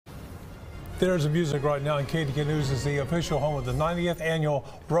There's the music right now, and KETK News is the official home of the 90th annual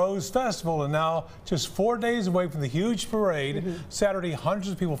Rose Festival, and now just 4 days away from the huge parade. Saturday, hundreds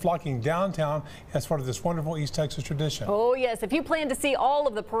of people flocking downtown as part of this wonderful East Texas tradition. Oh yes, if you plan to see all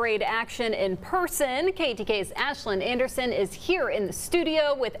of the parade action in person, KETK's Ashlyn Anderson is here in the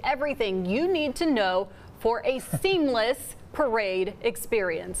studio with everything you need to know for a seamless parade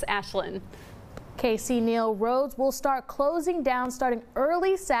experience. Ashlyn. KC Neal, roads will start closing down starting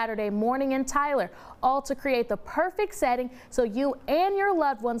early Saturday morning in Tyler, all to create the perfect setting so you and your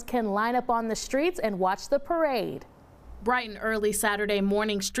loved ones can line up on the streets and watch the parade. Bright and early Saturday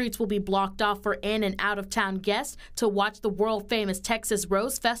morning, streets will be blocked off for in and out of town guests to watch the world famous Texas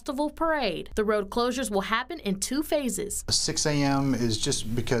Rose Festival parade. The road closures will happen in 2 phases. 6 a.m. is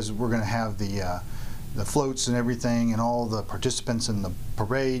just because we're going to have the floats and everything and all the participants in the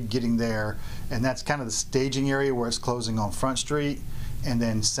parade getting there, and that's kind of the staging area where it's closing on Front Street and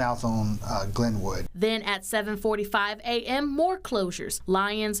then south on Glenwood. Then at 7:45 a.m. more closures.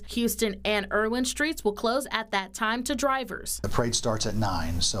 Lyons, Houston, and Irwin streets will close at that time to drivers. The parade starts at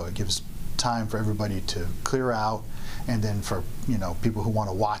 9, so it gives time for everybody to clear out, and then for people who want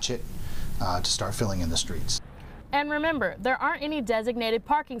to watch it to start filling in the streets. And remember, there aren't any designated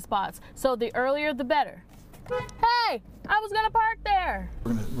parking spots, so the earlier the better. Hey, I was gonna park there.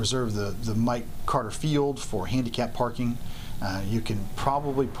 We're gonna reserve the Mike Carter Field for handicap parking. You can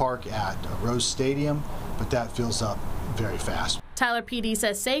probably park at Rose Stadium, but that fills up very fast. Tyler PD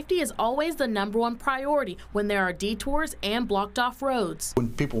says safety is always the #1 priority when there are detours and blocked off roads. When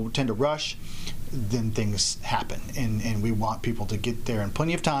people tend to rush, then things happen, and we want people to get there in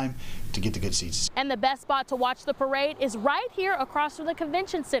plenty of time to get the good seats. And the best spot to watch the parade is right here across from the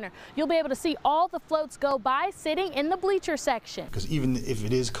convention center. You'll be able to see all the floats go by sitting in the bleacher section. Because even if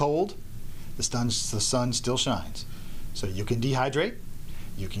it is cold, the sun still shines. So you can dehydrate,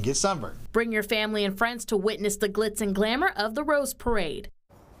 you can get sunburned. Bring your family and friends to witness the glitz and glamour of the Rose Parade.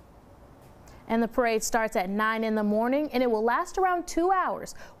 And the parade starts at 9 in the morning and it will last around 2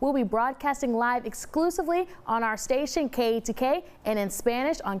 hours. We'll be broadcasting live exclusively on our station KETK and in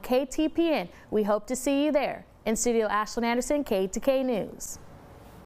Spanish on KTPN. We hope to see you there. In studio, Ashlyn Anderson, KETK News.